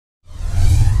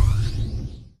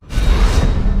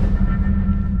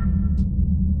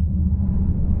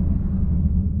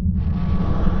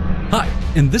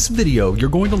In this video, you're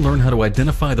going to learn how to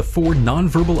identify the 4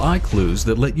 nonverbal eye clues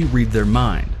that let you read their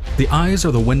mind. The eyes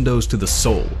are the windows to the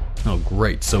soul. Oh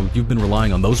great, so you've been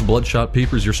relying on those bloodshot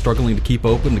peepers you're struggling to keep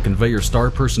open to convey your star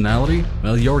personality?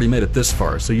 Well, you already made it this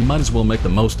far, so you might as well make the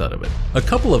most out of it. A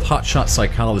couple of hotshot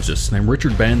psychologists named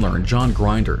Richard Bandler and John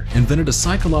Grinder invented a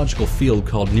psychological field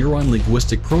called neuron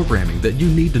linguistic programming that you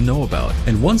need to know about,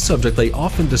 and one subject they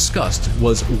often discussed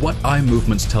was what eye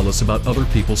movements tell us about other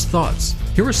people's thoughts.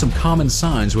 Here are some common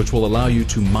signs which will allow you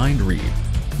to mind read.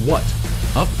 What?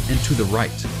 Up and to the right.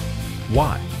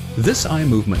 Why? This eye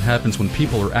movement happens when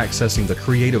people are accessing the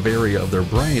creative area of their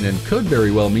brain and could very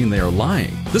well mean they are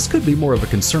lying. This could be more of a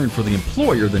concern for the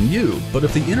employer than you, but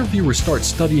if the interviewer starts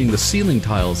studying the ceiling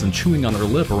tiles and chewing on her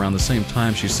lip around the same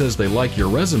time she says they like your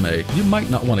resume, you might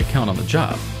not want to count on the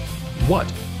job. What?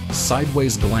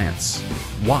 Sideways glance.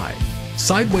 Why?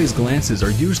 Sideways glances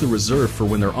are usually reserved for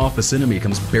when their office enemy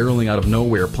comes barreling out of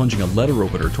nowhere plunging a letter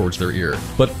opener towards their ear,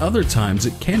 but other times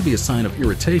it can be a sign of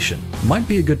irritation. Might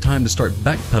be a good time to start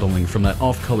backpedaling from that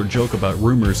off-color joke about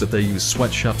rumors that they use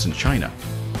sweatshops in China.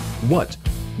 What?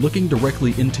 Looking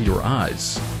directly into your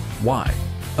eyes. Why?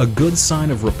 A good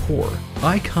sign of rapport.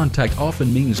 Eye contact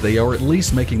often means they are at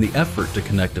least making the effort to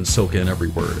connect and soak in every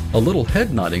word. A little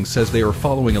head nodding says they are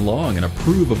following along and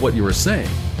approve of what you are saying.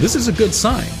 This is a good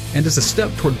sign, and is a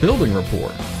step toward building rapport.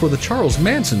 For the Charles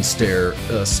Manson stare,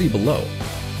 see below.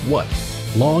 What?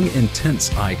 Long, intense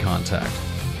eye contact.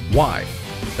 Why?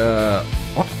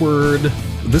 Awkward.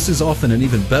 This is often an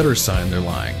even better sign they're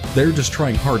lying. They're just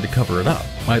trying hard to cover it up.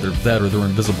 Either that or their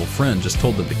invisible friend just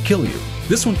told them to kill you.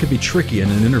 This one can be tricky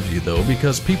in an interview though,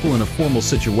 because people in a formal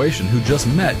situation who just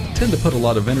met tend to put a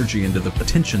lot of energy into the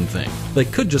attention thing. They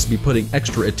could just be putting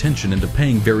extra attention into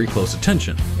paying very close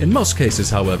attention. In most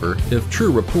cases, however, if true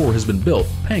rapport has been built,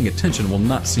 paying attention will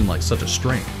not seem like such a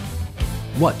strain.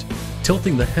 What?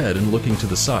 Tilting the head and looking to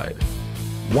the side.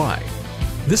 Why?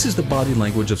 This is the body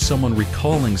language of someone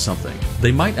recalling something.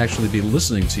 They might actually be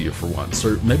listening to you for once,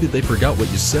 or maybe they forgot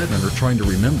what you said and are trying to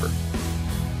remember.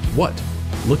 What?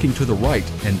 Looking to the right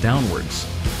and downwards.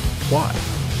 Why?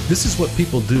 This is what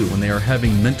people do when they are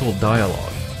having mental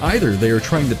dialogue. Either they are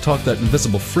trying to talk that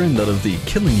invisible friend out of the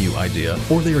killing you idea,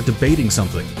 or they are debating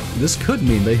something. This could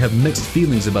mean they have mixed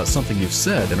feelings about something you've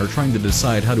said and are trying to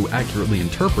decide how to accurately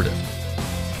interpret it.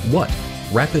 What?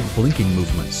 Rapid blinking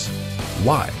movements.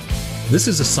 Why? This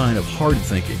is a sign of hard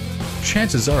thinking.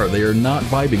 Chances are they are not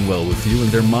vibing well with you and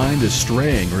their mind is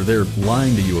straying, or they're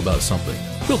lying to you about something.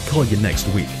 We'll call you next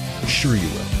week. Sure you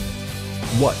will.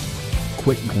 What?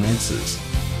 Quick glances.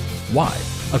 Why?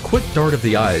 A quick dart of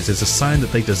the eyes is a sign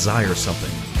that they desire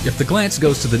something. If the glance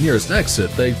goes to the nearest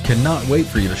exit, they cannot wait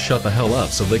for you to shut the hell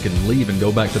up so they can leave and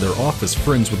go back to their office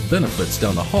friends with benefits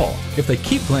down the hall. If they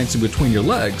keep glancing between your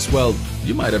legs, well,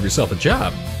 you might have yourself a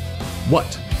job.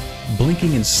 What?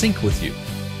 Blinking in sync with you.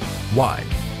 Why?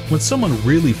 When someone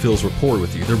really feels rapport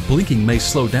with you, their blinking may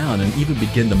slow down and even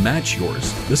begin to match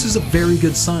yours. This is a very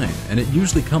good sign, and it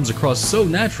usually comes across so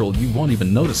natural you won't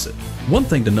even notice it. One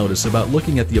thing to notice about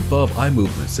looking at the above eye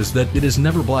movements is that it is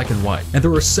never black and white, and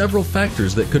there are several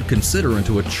factors that could consider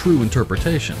into a true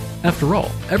interpretation. After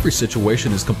all, every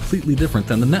situation is completely different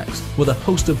than the next, with a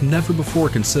host of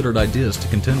never-before-considered ideas to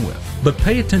contend with. But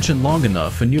pay attention long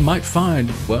enough and you might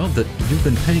find, well, that you've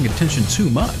been paying attention too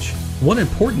much. One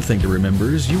important thing to remember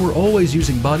is you are always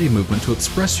using body movement to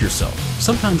express yourself.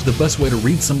 Sometimes the best way to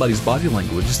read somebody's body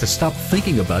language is to stop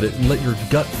thinking about it and let your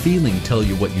gut feeling tell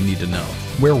you what you need to know.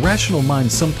 Where rational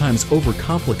minds sometimes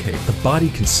overcomplicate, the body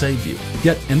can save you.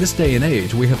 Yet, in this day and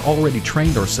age, we have already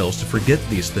trained ourselves to forget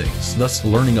these things, thus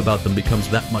learning about them becomes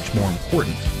that much more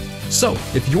important. So,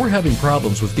 if you're having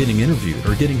problems with getting interviewed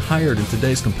or getting hired in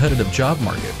today's competitive job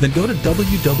market, then go to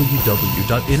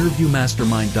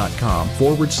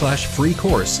www.interviewmastermind.com/free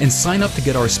course and sign up to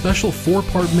get our special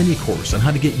 4-part mini course on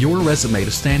how to get your resume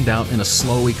to stand out in a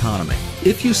slow economy.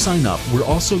 If you sign up, we're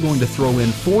also going to throw in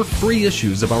 4 free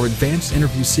issues of our Advanced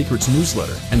Interview Secrets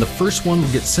newsletter, and the first one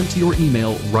will get sent to your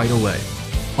email right away.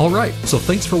 Alright, so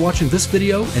thanks for watching this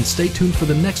video, and stay tuned for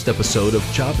the next episode of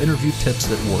Job Interview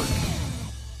Tips at Work.